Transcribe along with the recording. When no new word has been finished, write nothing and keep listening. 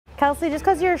Kelsey, just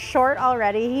because you're short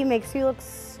already, he makes you look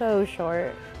so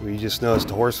short. We just noticed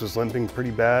the horse was limping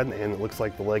pretty bad and it looks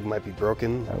like the leg might be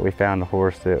broken. We found a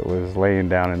horse that was laying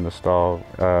down in the stall.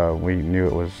 We knew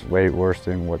it was way worse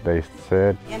than what they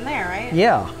said. In there, right?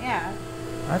 Yeah. Yeah.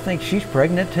 I think she's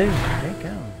pregnant too. There you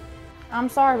go. I'm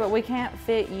sorry, but we can't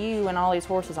fit you and all these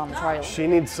horses on the trailer. She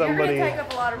needs somebody. You're gonna take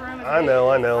up a lot of room. I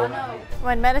know.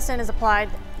 When medicine is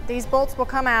applied, these bolts will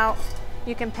come out.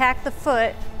 You can pack the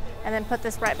foot and then put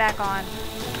this right back on.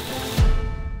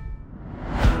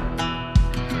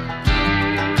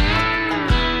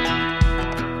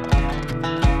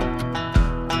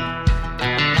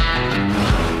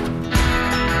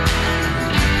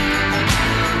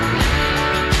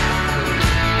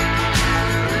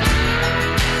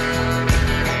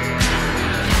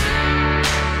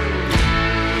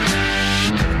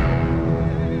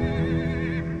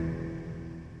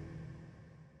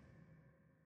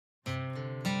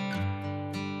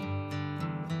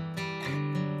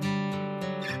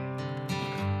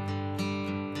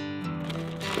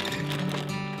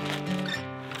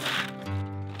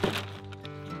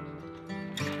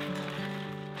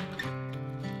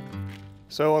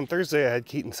 So on Thursday, I had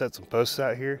Keaton set some posts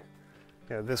out here.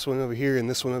 Yeah, this one over here and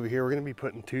this one over here. We're gonna be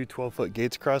putting two 12-foot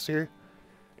gates across here.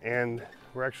 And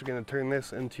we're actually gonna turn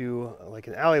this into like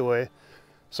an alleyway.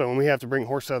 So when we have to bring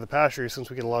horses out of the pasture, since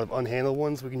we get a lot of unhandled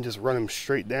ones, we can just run them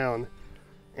straight down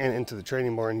and into the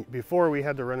training barn. Before, we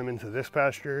had to run them into this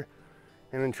pasture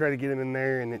and then try to get them in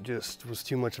there, and it just was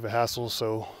too much of a hassle.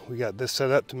 So we got this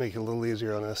set up to make it a little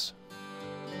easier on us.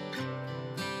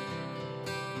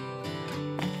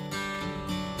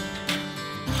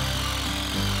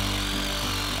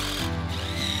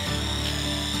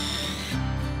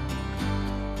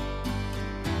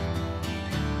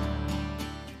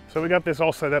 So we got this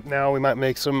all set up now. We might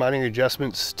make some minor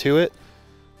adjustments to it,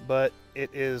 but it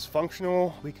is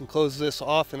functional. We can close this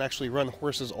off and actually run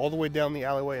horses all the way down the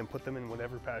alleyway and put them in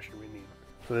whatever pasture we need.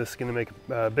 So this is gonna make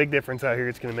a big difference out here.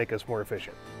 It's gonna make us more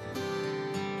efficient.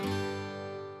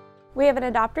 We have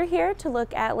an adopter here to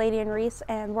look at Lady and Reese,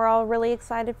 and we're all really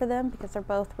excited for them because they're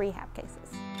both rehab cases.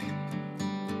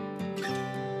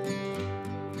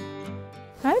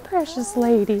 Hi, precious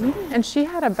lady. And she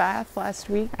had a bath last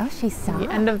week. Oh, she's soft.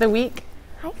 The end of the week.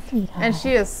 Hi, sweetheart. And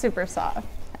she is super soft.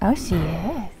 Oh, she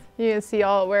is. You can see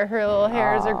all where her little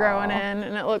hairs are growing in,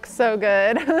 and it looks so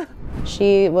good.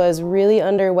 She was really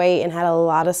underweight and had a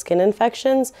lot of skin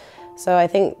infections. So I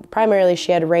think primarily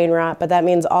she had rain rot, but that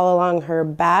means all along her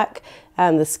back,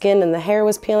 the skin and the hair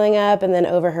was peeling up, and then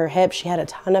over her hips, she had a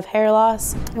ton of hair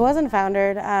loss. It wasn't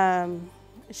foundered.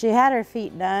 She had her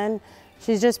feet done.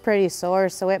 She's just pretty sore,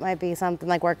 so it might be something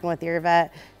like working with your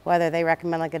vet, whether they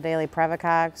recommend like a daily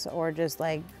Previcox or just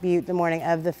like Bute the morning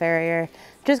of the farrier,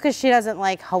 just because she doesn't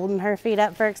like holding her feet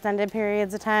up for extended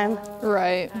periods of time.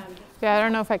 Right. Yeah, I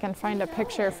don't know if I can find a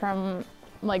picture from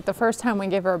like the first time we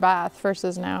gave her a bath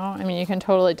versus now. I mean, you can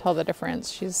totally tell the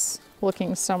difference. She's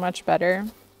looking so much better.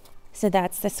 So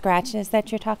that's the scratches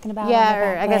that you're talking about? Yeah, on the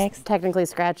or back I guess legs? technically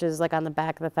scratches like on the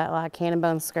back of the fetlock, cannon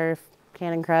bone, scurf,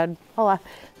 cannon crud, whole lot.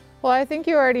 Well, I think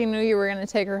you already knew you were going to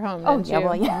take her home, didn't you? Oh, yeah,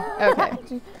 well, yeah.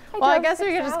 Okay. Well, I guess we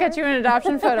could just get you an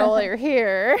adoption photo while you're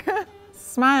here.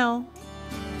 Smile.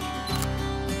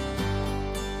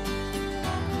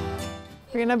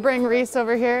 We're going to bring Reese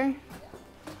over here.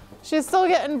 She's still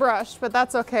getting brushed, but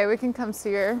that's okay. We can come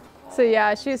see her. So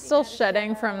yeah, she's still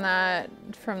shedding from that,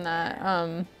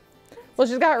 well,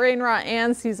 she's got rain rot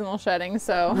and seasonal shedding,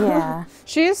 so. Yeah.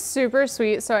 She's super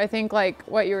sweet, so I think like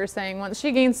what you were saying, once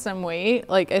she gains some weight,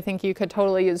 like I think you could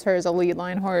totally use her as a lead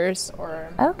line horse or.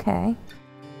 Okay.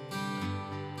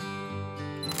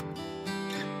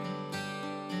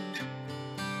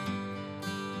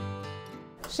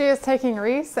 She is taking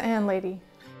Reese and Lady.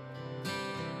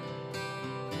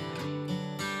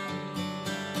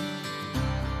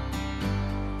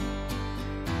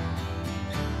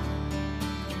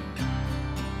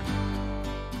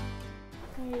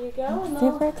 There you go. I'm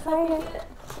super excited.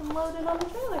 Loaded on the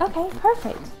trailer. Okay,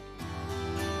 perfect.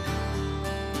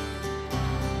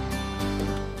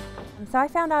 So I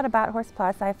found out about Horse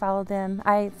Plus. I followed them.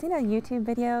 I'd seen a YouTube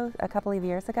video a couple of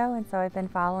years ago, and so I've been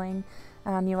following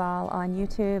you all on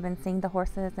YouTube and seeing the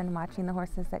horses and watching the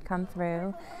horses that come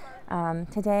through.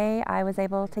 Today I was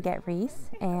able to get Reese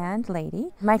and Lady.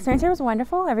 My experience here was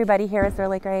wonderful. Everybody here is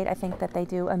really great. I think that they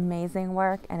do amazing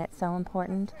work, and it's so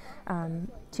important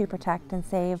to protect and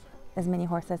save as many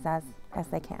horses as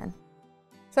they can.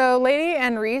 So Lady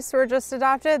and Reese were just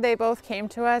adopted. They both came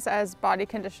to us as body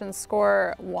condition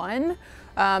score 1.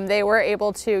 They were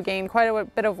able to gain quite a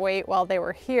bit of weight while they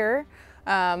were here.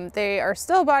 They are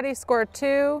still body score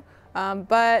 2,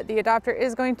 but the adopter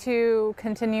is going to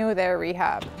continue their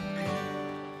rehab.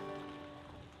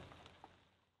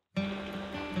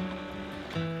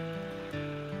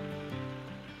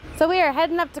 So we are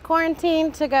heading up to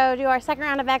quarantine to go do our second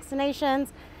round of vaccinations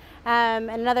and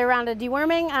another round of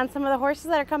deworming on some of the horses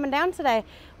that are coming down today.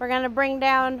 We're going to bring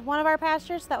down one of our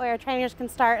pastures so that way our trainers can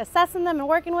start assessing them and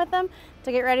working with them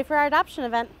to get ready for our adoption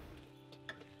event.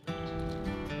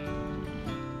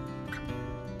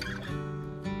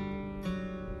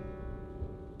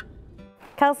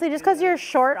 Kelsey, just because you're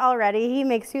short already, he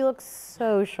makes you look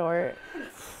so short.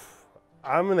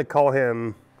 I'm gonna call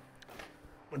him,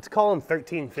 let's call him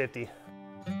 1350.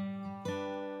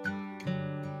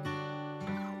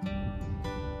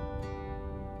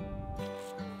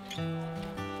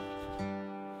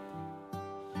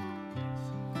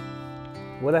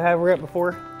 What did I have her at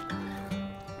before?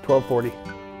 1240.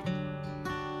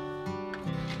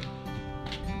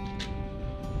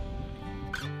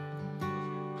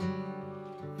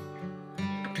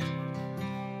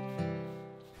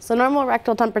 So normal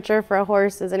rectal temperature for a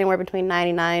horse is anywhere between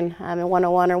 99 and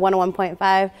 101 or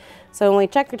 101.5. So when we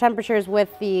check your temperatures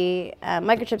with the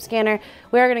microchip scanner,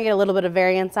 we are going to get a little bit of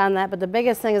variance on that. But the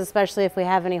biggest thing is, especially if we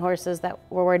have any horses that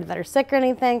we're worried that are sick or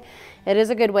anything, it is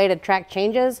a good way to track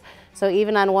changes. So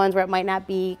even on ones where it might not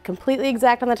be completely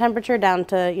exact on the temperature down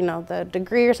to, you know, the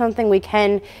degree or something, we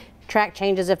can track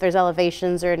changes if there's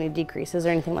elevations or any decreases or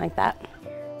anything like that.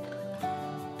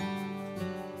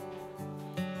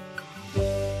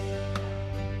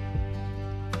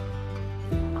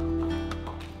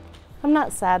 I'm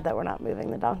not sad that we're not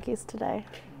moving the donkeys today.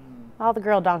 All the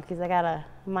girl donkeys, they got a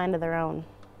mind of their own.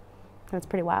 That's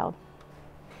pretty wild.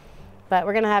 But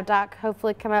we're gonna have Doc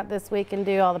hopefully come out this week and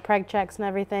do all the preg checks and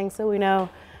everything so we know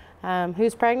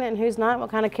who's pregnant and who's not, what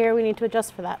kind of care we need to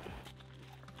adjust for that.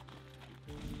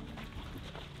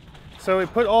 So we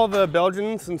put all the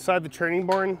Belgians inside the training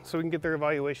barn so we can get their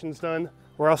evaluations done.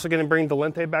 We're also going to bring the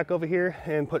Lente back over here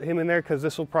and put him in there because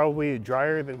this will probably be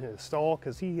drier than his stall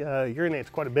because he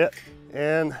urinates quite a bit.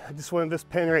 And I just wanted this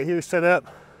pen right here set up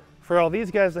for all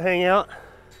these guys to hang out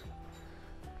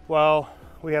while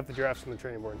we have the giraffes in the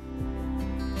training barn.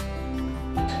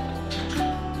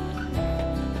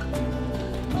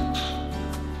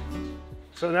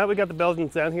 So now we got the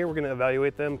Belgians down here, we're going to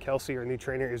evaluate them. Kelsey, our new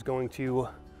trainer, is going to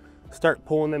start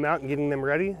pulling them out and getting them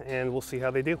ready, and we'll see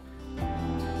how they do.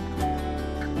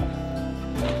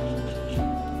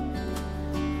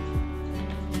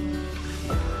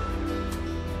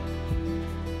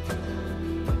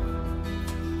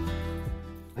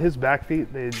 His back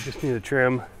feet, they just need a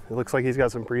trim. It looks like he's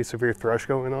got some pretty severe thrush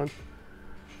going on.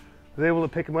 I was able to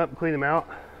pick him up and clean him out.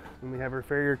 When we have our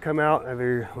farrier come out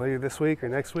either later this week or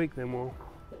next week, then we'll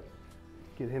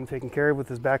get him taken care of with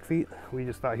his back feet. We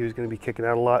just thought he was going to be kicking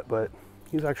out a lot, but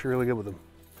he's actually really good with them.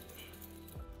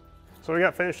 So we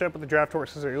got finished up with the draft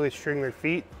horses that are really stringing their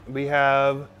feet. We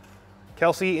have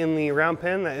Kelsey in the round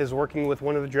pen that is working with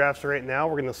one of the drafts right now.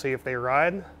 We're going to see if they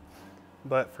ride.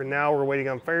 But for now, we're waiting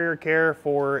on farrier care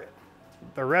for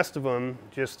the rest of them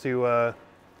just to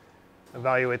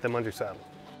evaluate them under saddle.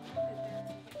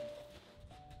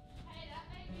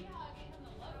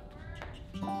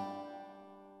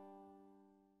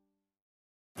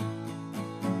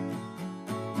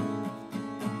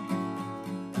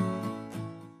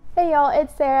 Hey y'all,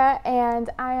 it's Sarah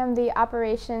and I am the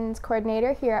operations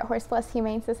coordinator here at Plus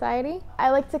Humane Society.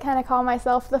 I like to kind of call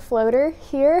myself the floater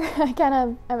here. I kind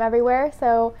of am everywhere,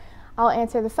 so I'll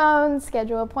answer the phones,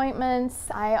 schedule appointments.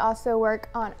 I also work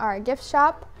on our gift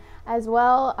shop as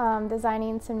well,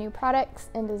 designing some new products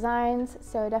and designs,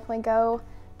 so definitely go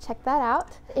check that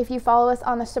out. If you follow us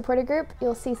on the supporter group,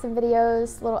 you'll see some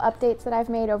videos, little updates that I've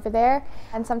made over there,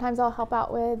 and sometimes I'll help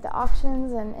out with the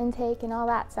auctions and intake and all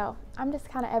that, so I'm just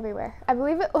kind of everywhere. I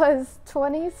believe it was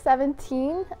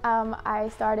 2017 I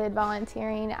started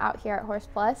volunteering out here at Horse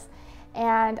Plus,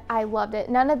 and I loved it.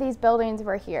 None of these buildings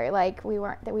were here. Like we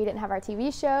didn't have our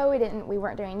TV show, we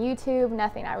weren't doing YouTube,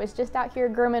 nothing. I was just out here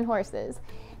grooming horses.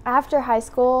 After high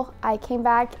school, I came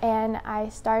back and I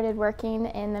started working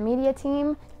in the media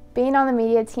team. Being on the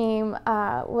media team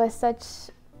was such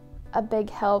a big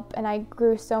help, and I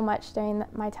grew so much during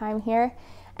my time here.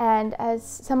 And as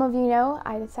some of you know,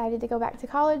 I decided to go back to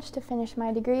college to finish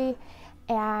my degree,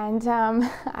 and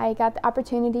I got the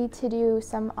opportunity to do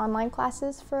some online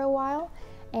classes for a while,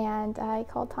 And I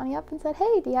called Tanya up and said,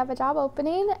 hey, do you have a job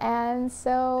opening? And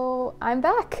so I'm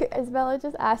back. Isabella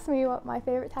just asked me what my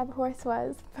favorite type of horse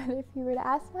was, but if you were to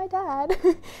ask my dad,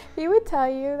 he would tell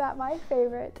you that my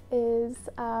favorite is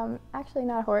actually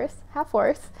not a horse, half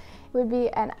horse. It would be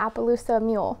an Appaloosa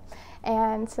mule.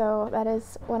 And so that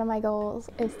is one of my goals,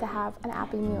 is to have an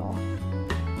Appy mule.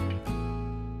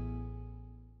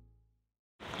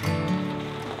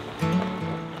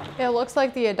 It looks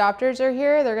like the adopters are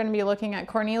here. They're going to be looking at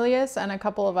Cornelius and a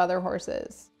couple of other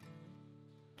horses.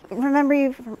 Remember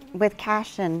you with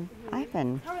Cash and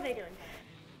Ivan. How are they doing?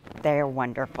 They're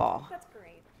wonderful. That's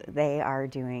great. They are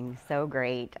doing so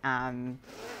great.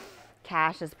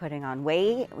 Cash is putting on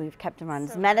weight. We've kept him on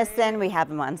his medicine. We have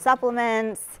him on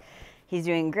supplements. He's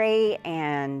doing great.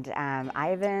 And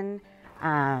Ivan,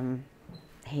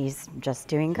 he's just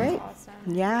doing great. Awesome.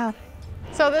 Yeah.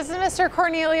 So this is Mr.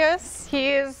 Cornelius.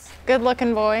 He's a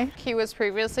good-looking boy. He was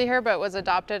previously here, but was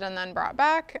adopted and then brought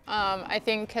back. I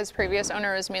think his previous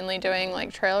owner was mainly doing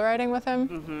like trail riding with him.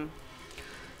 Mm-hmm.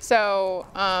 So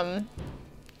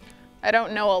I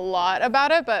don't know a lot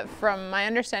about it, but from my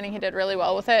understanding, he did really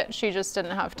well with it. She just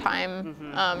didn't have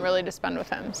time really to spend with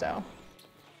him, so.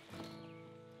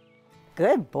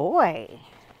 Good boy.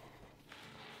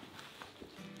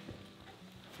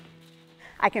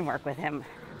 I can work with him.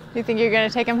 You think you're gonna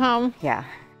take him home? Yeah.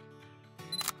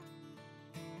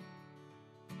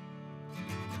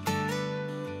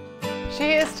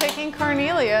 She is taking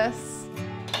Cornelius.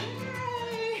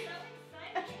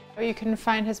 You can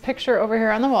find his picture over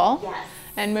here on the wall. Yes.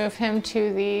 And move him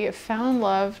to the found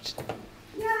loved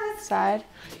side.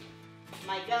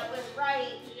 My gut was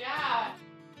right. Yeah.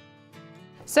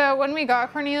 So when we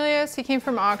got Cornelius, he came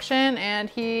from auction and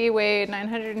he weighed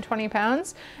 920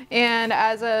 pounds. And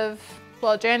as of,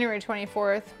 well, January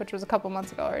 24th, which was a couple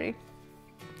months ago already,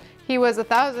 he was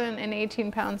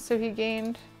 1,018 pounds. So he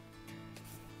gained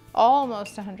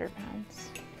almost 100 pounds,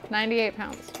 98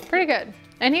 pounds. Pretty good.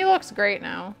 And he looks great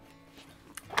now.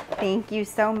 Thank you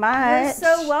so much. You're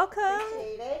so welcome.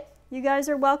 You guys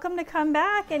are welcome to come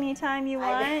back anytime you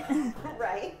want.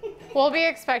 Right. We'll be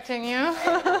expecting you.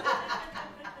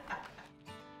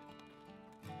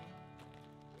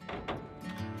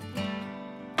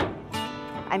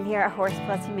 I'm here at Horse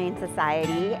Plus Humane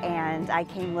Society, and I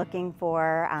came looking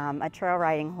for a trail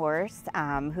riding horse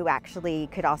who actually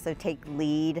could also take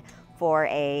lead for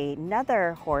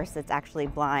another horse that's actually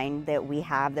blind that we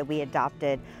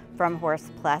adopted from Horse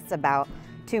Plus about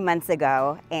 2 months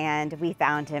ago, and we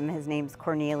found him. His name's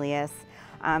Cornelius.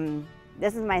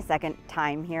 This is my second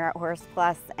time here at Horse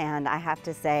Plus, and I have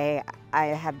to say I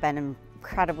have been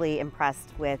incredibly impressed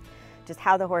with just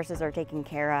how the horses are taken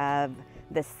care of,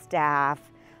 the staff.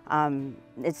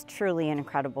 It's truly an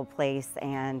incredible place,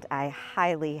 and I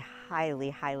highly, highly,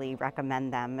 highly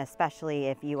recommend them, especially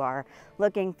if you are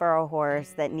looking for a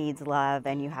horse that needs love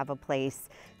and you have a place.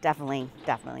 Definitely,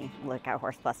 definitely look at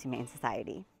Horse Plus Humane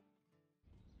Society.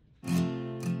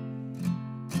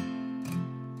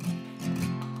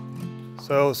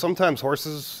 So sometimes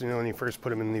horses, you know, when you first put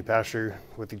them in a new pasture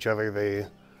with each other, they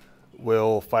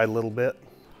will fight a little bit.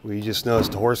 We just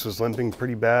noticed the horse was limping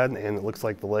pretty bad and it looks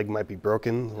like the leg might be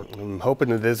broken. I'm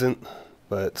hoping it isn't,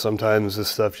 but sometimes this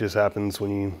stuff just happens when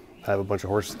you have a bunch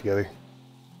of horses together.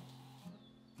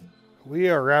 We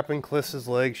are wrapping Callista's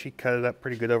leg. She cut it up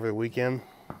pretty good over the weekend.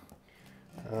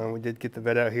 We did get the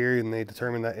vet out here and they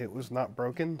determined that it was not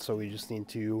broken, so we just need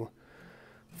to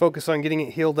focus on getting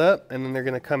it healed up, and then they're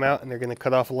going to come out and they're going to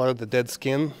cut off a lot of the dead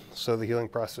skin so the healing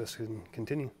process can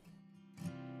continue.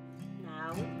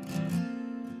 Now.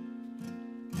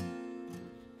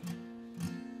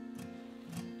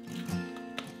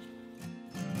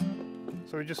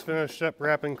 So we just finished up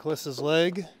wrapping Callista's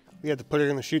leg. We had to put her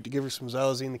in the chute to give her some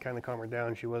xylazine to kind of calm her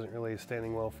down. She wasn't really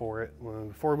standing well for it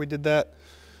before we did that.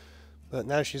 But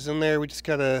now she's in there. We just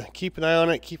gotta keep an eye on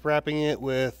it, keep wrapping it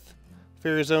with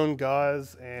Farazone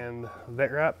gauze and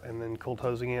vet wrap, and then cold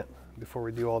hosing it before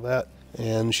we do all that.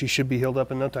 And she should be healed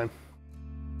up in no time.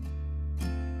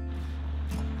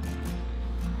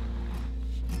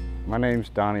 My name's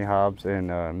Donnie Hobbs, and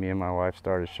me and my wife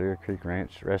started Sugar Creek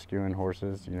Ranch rescuing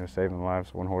horses, you know, saving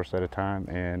lives one horse at a time.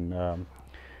 And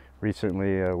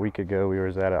recently, a week ago, we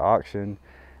was at an auction,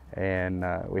 and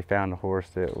we found a horse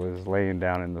that was laying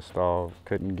down in the stall,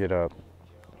 couldn't get up.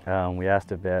 We asked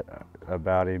the vet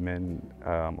about him, and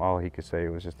all he could say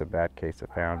was just a bad case of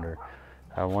founder.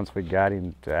 Once we got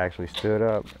him to actually stood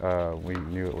up, we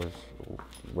knew it was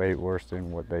way worse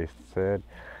than what they said.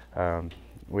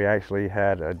 We actually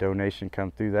had a donation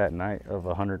come through that night of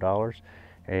 $100,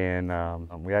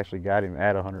 and we actually got him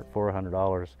at $100 for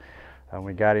 $100.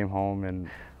 We got him home, and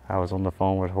I was on the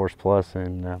phone with Horse Plus,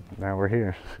 and now we're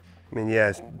here. I mean, yeah,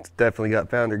 it's definitely got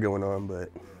founder going on, but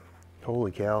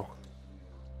holy cow.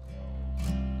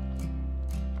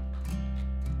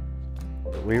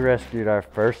 We rescued our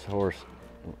first horse.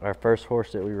 Our first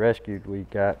horse that we rescued, we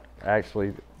got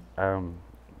actually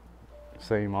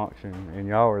same auction, and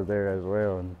y'all were there as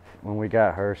well. And when we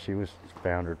got her, she was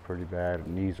foundered pretty bad.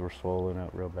 Knees were swollen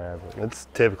up real bad. That's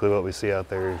typically what we see out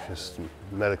there, is just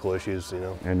medical issues, you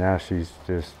know. And now she's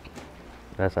just,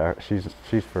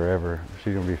 she's forever.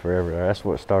 She's gonna be forever. That's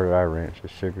what started our ranch, is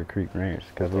Sugar Creek Ranch,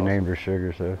 because we named her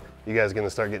Sugar. So you guys gonna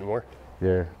start getting more?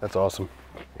 Yeah, that's awesome.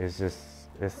 It's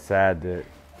sad that,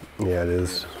 yeah, it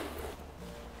is.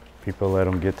 People let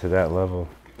them get to that level.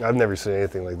 I've never seen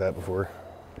anything like that before.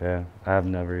 Yeah, I've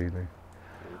never either.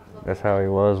 That's how he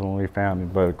was when we found him,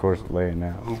 but of course laying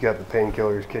out. He's got the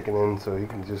painkillers kicking in, so he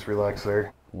can just relax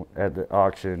there. At the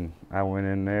auction, I went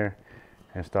in there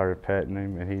and started petting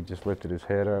him, and he just lifted his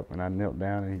head up, and I knelt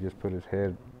down, and he just put his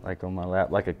head like on my lap,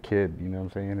 like a kid, you know what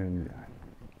I'm saying? And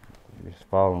you just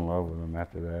fall in love with him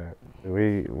after that.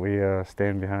 We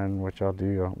stand behind what y'all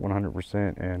do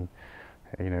 100%, and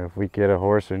you know, if we get a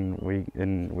horse and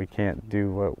we can't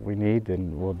do what we need,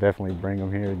 then we'll definitely bring them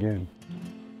here again.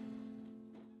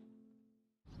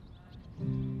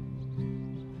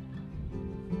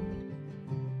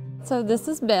 So this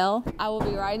is Belle. I will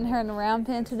be riding her in the round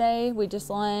pen today. We just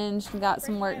lunged and got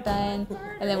some work done,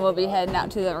 and then we'll be heading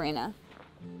out to the arena.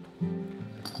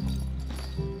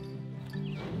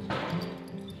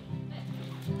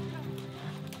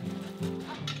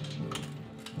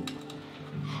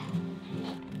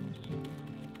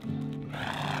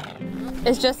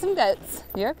 It's just some goats.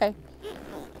 You're okay.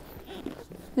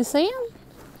 You see them?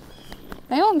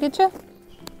 They won't get you.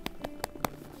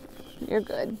 You're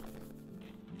good.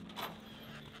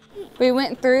 We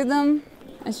went through them,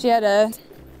 and she had a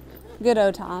good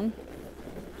old time.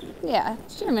 Yeah,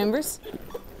 she remembers.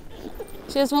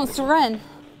 She just wants to run.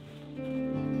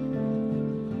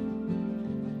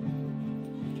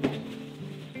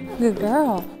 Good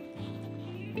girl.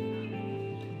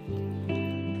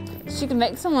 She can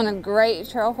make someone a great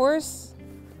trail horse,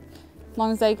 as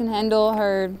long as they can handle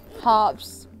her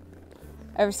hops,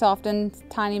 every so often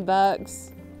tiny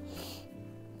bucks,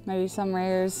 maybe some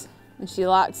rares, and she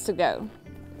likes to go.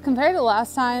 Compared to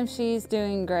last time, she's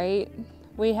doing great.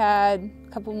 We had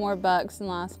a couple more bucks than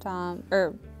last time,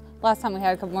 or last time we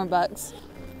had a couple more bucks.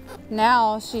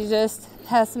 Now she just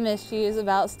has some issues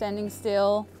about standing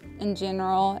still in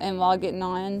general and while getting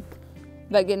on,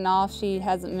 but getting off she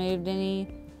hasn't moved any.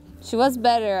 She was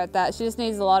better at that. She just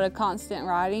needs a lot of constant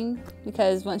riding,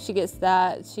 because once she gets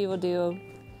that, she will do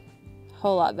a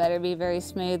whole lot better, be very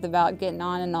smooth about getting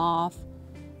on and off.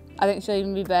 I think she'll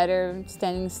even be better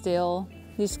standing still.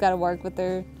 You just gotta work with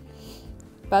her.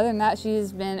 But other than that,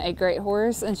 she's been a great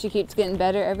horse, and she keeps getting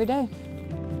better every day.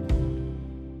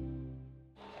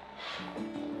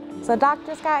 So Doc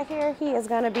just got here. He is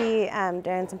gonna be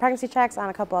doing some pregnancy checks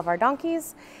on a couple of our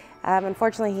donkeys.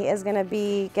 Unfortunately, he is going to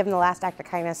be giving the last act of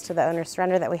kindness to the owner's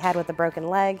surrender that we had with the broken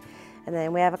leg. And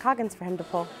then we have a Coggins for him to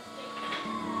pull.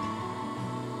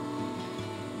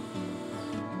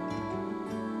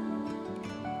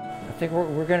 I think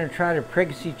we're going to try to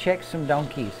pregnancy check some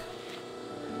donkeys.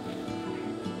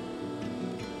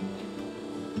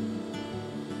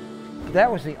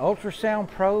 That was the ultrasound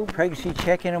probe, pregnancy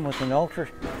checking them with an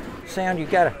ultrasound.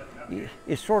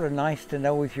 It's sort of nice to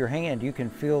know with your hand. You can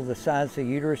feel the size of the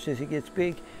uterus as it gets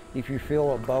big. If you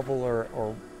feel a bubble or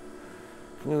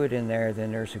fluid in there,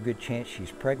 then there's a good chance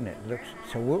she's pregnant.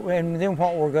 And then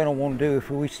what we're going to want to do,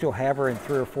 if we still have her in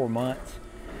 3 or 4 months,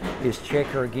 is check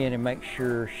her again and make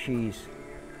sure she's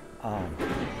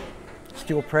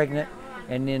still pregnant,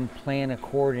 and then plan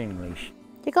accordingly.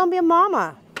 You're gonna be a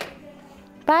mama.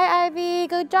 Bye, Ivy.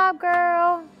 Good job,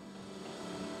 girl.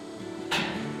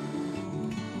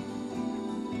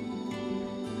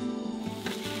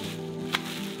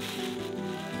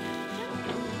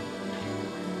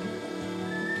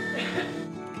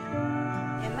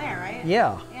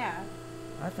 Yeah. Yeah.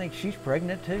 I think she's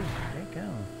pregnant too. There you go.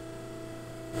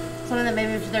 So then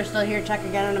maybe if they're still here, check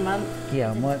again in a month?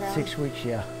 Yeah, a month, 6 weeks,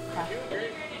 yeah. Okay.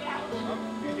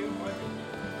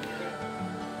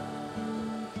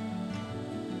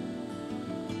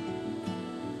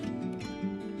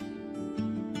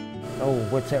 Oh,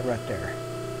 what's that right there?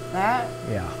 That?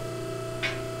 Yeah.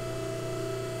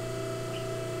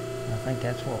 I think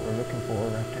that's what we're looking for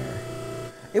right there.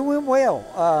 It went well.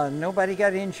 Nobody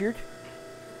got injured,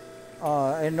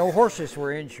 and no horses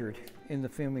were injured in the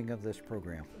filming of this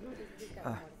program.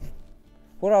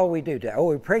 What all we do? Oh,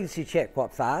 we pregnancy check,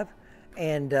 what, 5?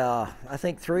 And I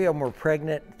think 3 of them were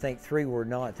pregnant. I think 3 were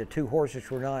not. The 2 horses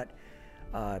were not.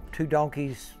 2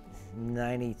 donkeys,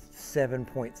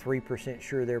 97.3%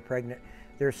 sure they're pregnant.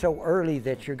 They're so early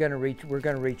that we're going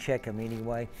to recheck them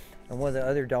anyway. And one of the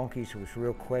other donkeys was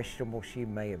real questionable. She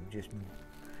may have just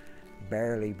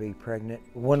barely be pregnant.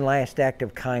 One last act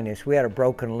of kindness. We had a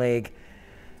broken leg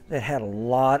that had a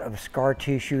lot of scar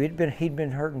tissue. She had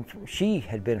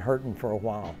been hurting for a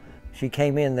while. She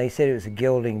came in, they said it was a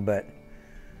gelding, but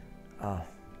it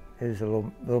was a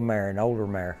little mare, an older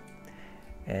mare.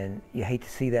 And you hate to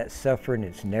see that suffering.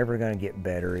 It's never going to get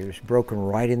better. It was broken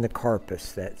right in the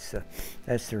carpus. That's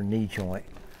their knee joint.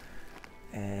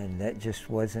 And that just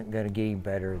wasn't going to get any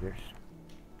better.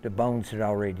 The bones had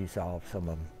already dissolved, some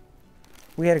of them.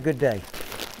 We had a good day.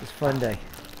 It was a fun day,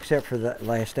 except for that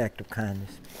last act of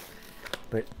kindness.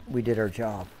 But we did our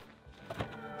job.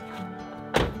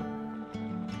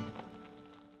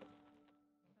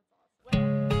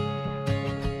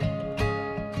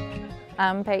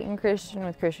 I'm Peyton Christian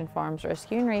with Christian Farms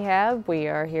Rescue and Rehab. We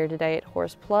are here today at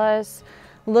Horse Plus,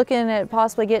 looking at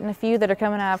possibly getting a few that are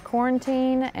coming out of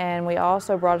quarantine, and we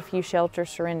also brought a few shelter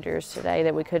surrenders today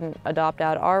that we couldn't adopt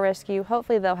out of our rescue.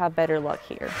 Hopefully they'll have better luck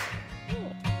here.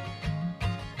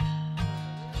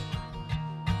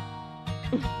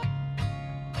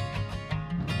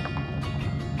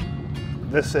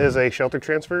 This is a shelter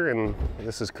transfer, and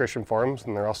this is Christian Farms,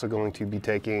 and they're also going to be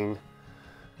taking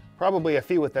probably a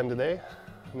few with them today.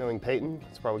 Knowing Peyton,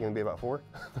 it's probably going to be about 4.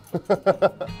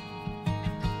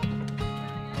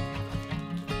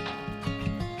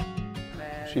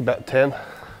 She about 10.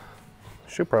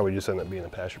 She'll probably just end up being a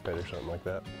pasture pet or something like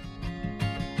that.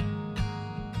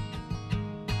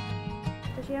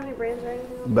 Does she have any brands or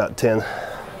anything? About 10.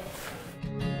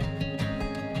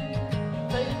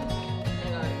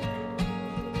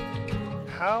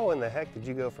 How in the heck did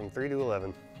you go from 3 to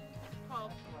 11?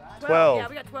 12. Yeah,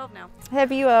 we got 12 now.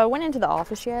 Have you went into the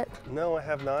office yet? No, I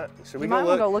have not. Should we You might go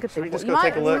want to look? go look at Should the we just you go might,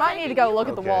 take a look? You might need to go look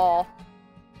at the Okay. wall.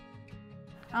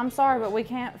 I'm sorry, but we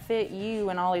can't fit you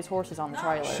and all these horses on the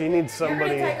trailer. She needs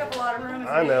somebody. You're gonna take up a lot of room.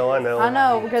 I know. I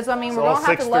know, because I mean, It's we're all gonna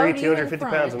have to 6'3", load you in the 250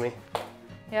 front. pounds of me.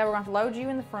 Yeah, we're gonna have to load you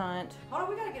in the front. Hold on,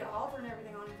 we gotta get a halter and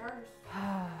everything on him first.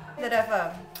 That if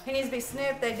he needs to be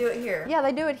snipped, they do it here. Yeah,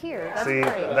 they do it here. That's See,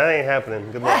 great. that ain't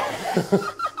happening. Good luck.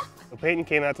 So Peyton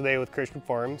came out today with Christian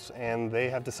Farms, and they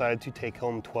have decided to take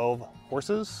home 12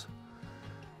 horses.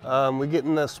 We're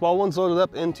getting the small ones loaded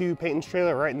up into Peyton's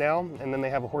trailer right now, and then they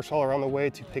have a horse hauler on the way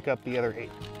to pick up the other 8.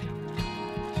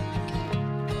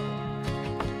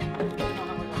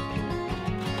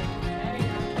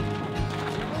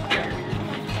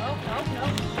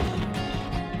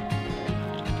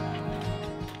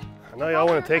 I know y'all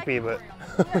want to take me, but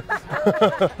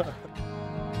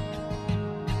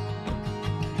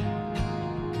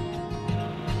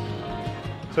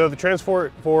so the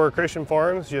transport for Christian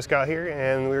Farms just got here,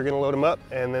 and we were going to load them up,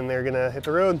 and then they're going to hit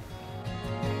the road.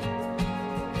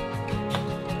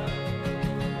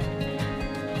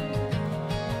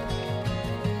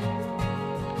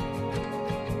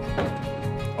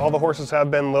 All the horses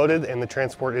have been loaded, and the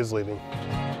transport is leaving.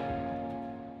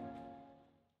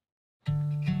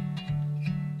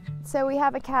 So we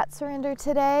have a cat surrender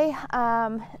today.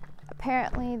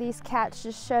 Apparently these cats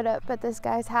just showed up at this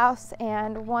guy's house,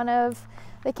 and one of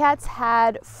the cats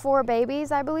had 4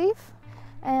 babies, I believe.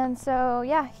 And so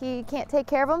yeah, he can't take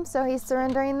care of them, so he's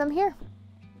surrendering them here.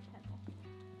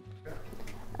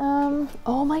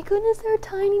 Oh my goodness, they're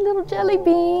tiny little jelly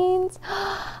beans.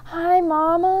 Hi,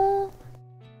 Mama.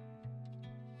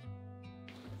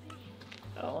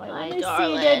 Oh, I want to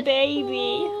see the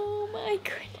baby. Oh my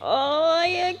goodness. Oh,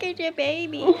 look at your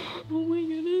baby. Oh my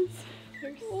goodness.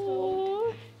 They're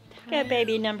so got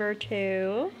baby number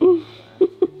 2.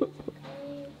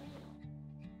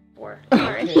 4.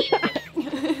 Sorry. Yuck!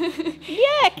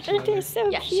 Aren't they so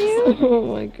cute?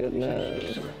 Oh my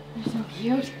goodness. They're so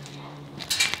cute.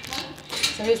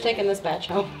 So who's taking this batch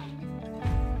home?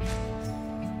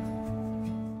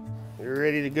 You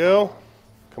ready to go?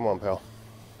 Come on, pal.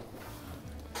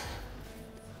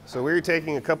 So we were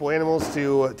taking a couple animals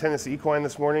to Tennessee Equine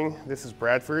this morning. This is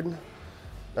Bradford.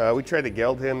 We tried to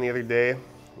geld him the other day,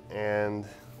 and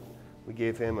we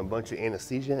gave him a bunch of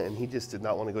anesthesia, and he just did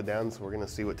not want to go down, so we're going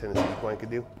to see what Tennessee Equine could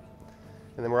do.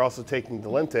 And then we're also taking the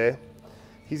Lente.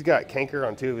 He's got canker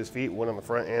on 2 of his feet, one on the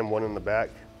front and one in the back,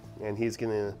 and he's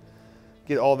going to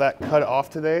get all that cut off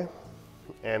today,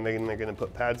 and then they're going to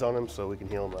put pads on him so we can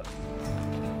heal him up.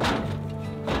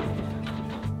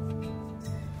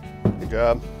 Good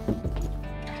job.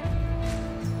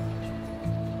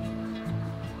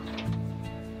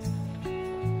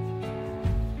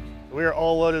 We are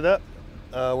all loaded up,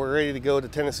 we're ready to go to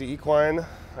Tennessee Equine.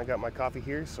 I got my coffee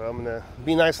here, so I'm gonna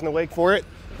be nice and awake for it.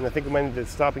 And I think we might need to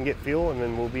stop and get fuel, and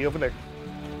then we'll be over there.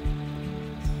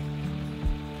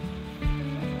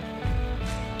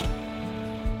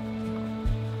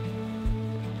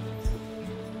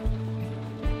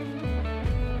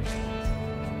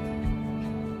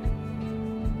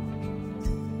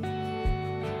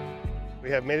 We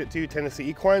have made it to Tennessee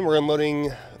Equine. We're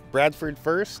unloading Bradford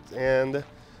first, and I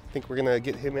think we're gonna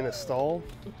get him in a stall.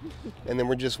 And then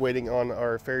we're just waiting on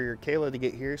our farrier Kayla to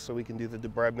get here so we can do the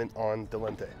debridement on the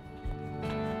Lente.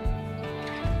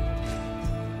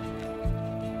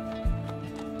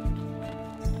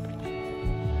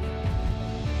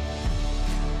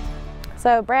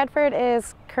 So Bradford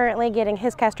is currently getting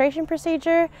his castration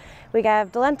procedure. We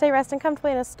have Lente resting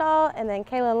comfortably in a stall, and then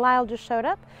Kayla and Lyle just showed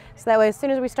up. So that way, as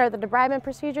soon as we start the debridement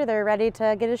procedure, they're ready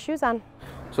to get his shoes on.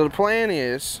 So the plan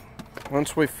is,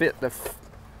 once we fit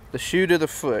the shoe to the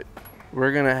foot,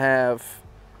 we're gonna have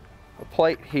a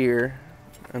plate here,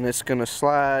 and it's gonna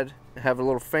slide and have a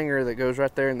little finger that goes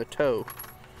right there in the toe.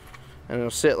 And it'll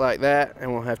sit like that,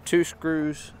 and we'll have 2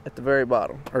 screws at the very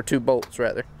bottom, or 2 bolts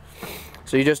rather.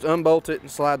 So you just unbolt it and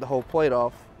slide the whole plate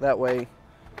off. That way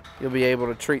you'll be able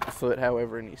to treat the foot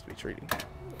however it needs to be treated.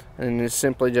 And it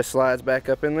simply just slides back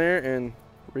up in there and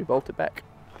rebolt it back.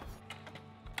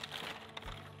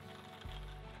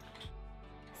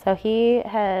 So he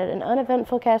had an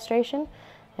uneventful castration,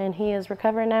 and he is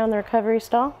recovering now in the recovery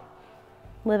stall,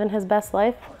 living his best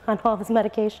life on all of his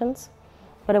medications.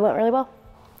 But it went really well.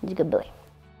 He's a good boy.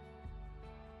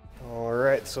 All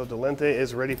right, so Lente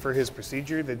is ready for his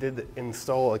procedure. They did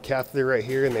install a catheter right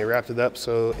here, and they wrapped it up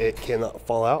so it cannot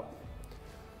fall out.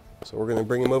 So we're gonna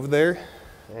bring him over there,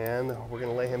 and we're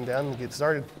gonna lay him down and get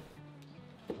started.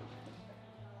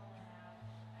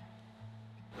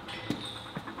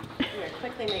 We're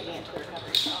quickly making it to the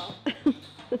recovery stall.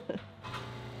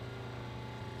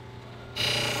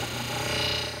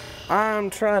 I'm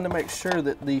trying to make sure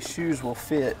that these shoes will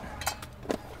fit.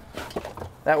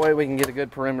 That way we can get a good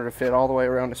perimeter fit all the way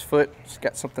around his foot. It's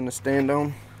got something to stand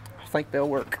on. I think they'll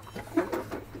work.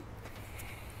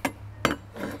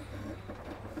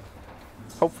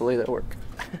 Hopefully they'll work.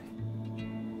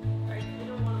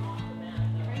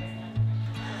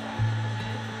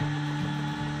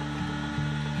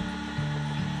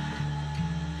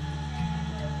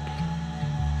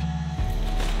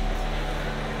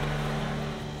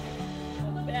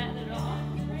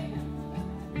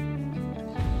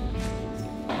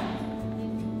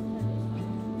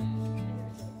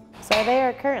 So they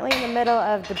are currently in the middle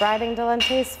of debriding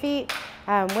Lente's feet.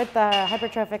 With the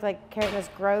hypertrophic keratinous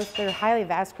growth, they're highly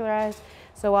vascularized.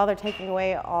 So while they're taking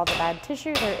away all the bad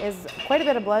tissue, there is quite a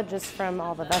bit of blood just from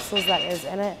all the vessels that is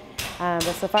in it. But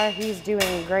so far he's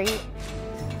doing great.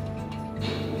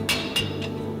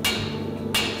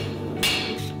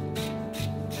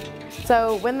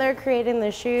 So when they're creating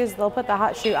the shoes, they'll put the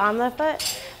hot shoe on the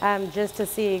foot just to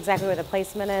see exactly where the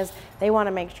placement is. They want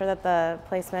to make sure that the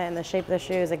placement and the shape of the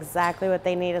shoe is exactly what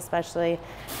they need, especially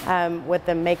with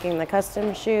them making the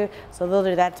custom shoe. So they'll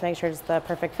do that to make sure it's the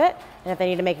perfect fit. And if they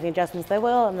need to make any adjustments, they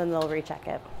will, and then they'll recheck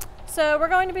it. So we're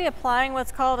going to be applying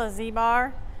what's called a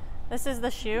Z-bar. This is the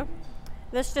shoe.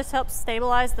 This just helps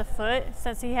stabilize the foot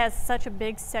since he has such a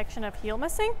big section of heel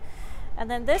missing. And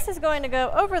then this is going to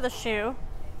go over the shoe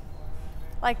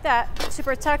like that to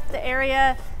protect the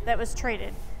area that was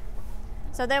treated.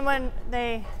 So then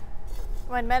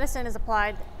when medicine is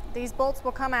applied, these bolts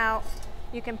will come out,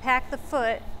 you can pack the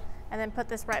foot, and then put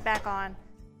this right back on.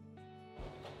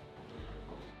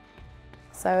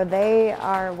 So they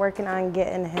are working on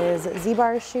getting his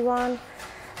Z-bar shoe on.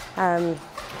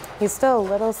 He's still a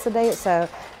little sedate, so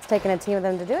it's taking a team of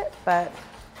them to do it, but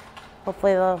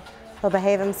hopefully he'll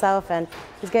behave himself, and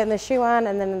he's getting the shoe on,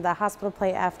 and then the hospital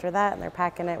plate after that, and they're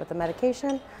packing it with the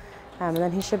medication, and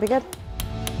then he should be good.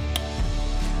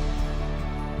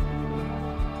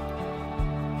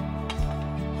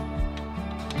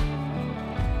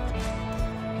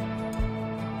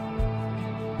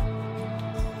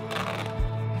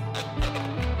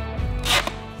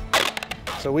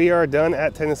 So we are done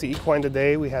at Tennessee Equine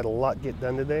today. We had a lot get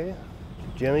done today.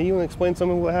 Jenna, you want to explain some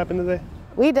of what happened today?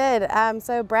 We did.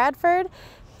 So Bradford,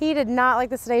 he did not like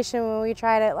the sedation when we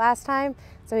tried it last time.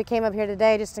 So he came up here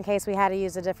today just in case we had to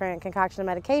use a different concoction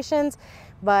of medications.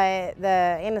 But the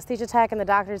anesthesia tech and the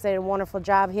doctors, they did a wonderful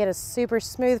job. He had a super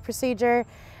smooth procedure,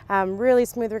 really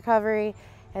smooth recovery.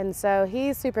 And so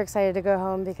he's super excited to go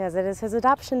home because it is his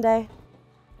adoption day.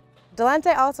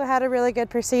 Lente also had a really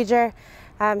good procedure.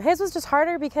 His was just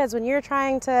harder because when you're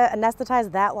trying to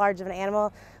anesthetize that large of an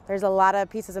animal, there's a lot of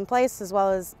pieces in place, as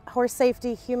well as horse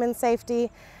safety, human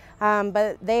safety.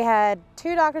 But they had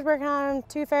 2 doctors working on him,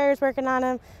 2 farriers working on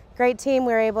him. Great team.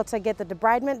 We were able to get the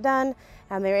debridement done,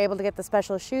 and they were able to get the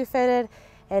special shoe fitted.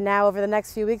 And now over the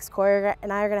next few weeks, Corey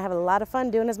and I are gonna have a lot of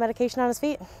fun doing his medication on his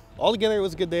feet. Altogether, it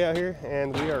was a good day out here,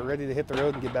 and we are ready to hit the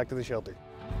road and get back to the shelter.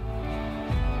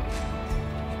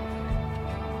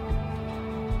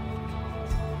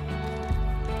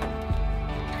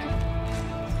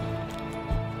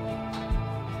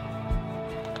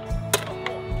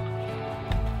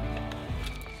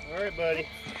 All right, buddy.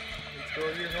 Let's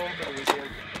go to your home for the weekend.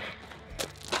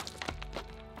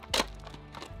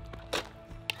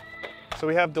 So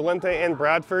we have Lente and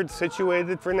Bradford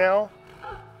situated for now.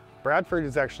 Bradford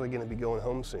is actually going to be going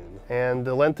home soon. And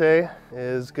Lente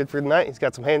is good for the night. He's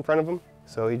got some hay in front of him,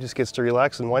 so he just gets to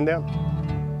relax and wind down.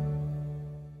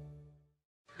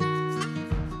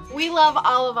 We love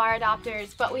all of our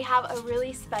adopters, but we have a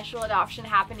really special adoption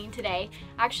happening today.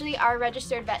 Actually, our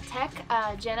registered vet tech,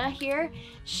 Jenna here,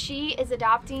 she is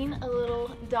adopting a little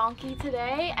donkey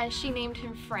today, and she named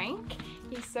him Frank.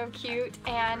 He's so cute,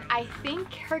 and I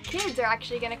think her kids are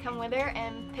actually gonna come with her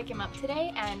and pick him up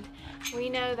today, and we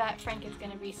know that Frank is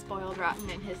gonna be spoiled rotten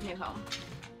in his new home.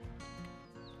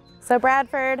 So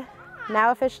Bradford,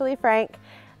 now officially Frank.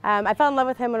 I fell in love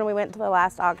with him when we went to the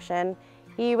last auction.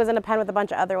 He was in a pen with a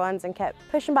bunch of other ones and kept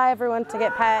pushing by everyone to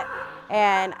get pet,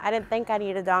 and I didn't think I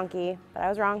needed a donkey, but I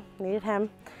was wrong, I needed him.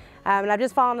 And I've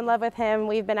just fallen in love with him.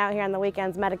 We've been out here on the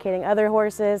weekends medicating other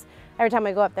horses. Every time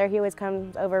I go up there, he always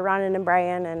comes over running and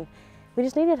braying, and we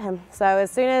just needed him. So as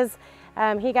soon as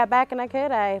he got back and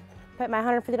I put my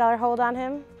 $150 hold on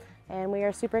him, and we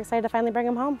are super excited to finally bring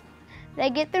him home.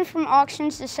 They get them from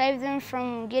auctions to save them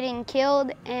from getting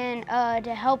killed, and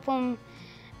to help them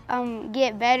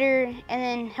get better, and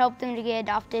then help them to get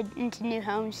adopted into new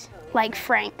homes, like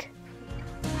Frank.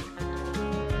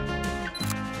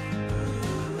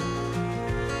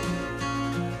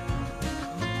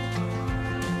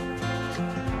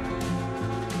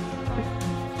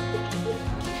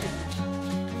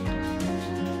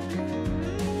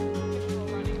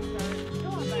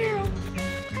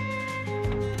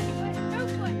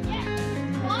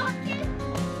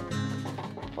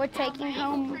 We're taking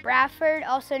home Bradford,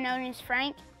 also known as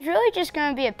Frank. It's really just going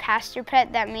to be a pasture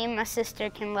pet that me and my sister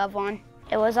can love on.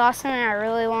 It was awesome, and I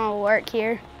really want to work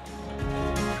here.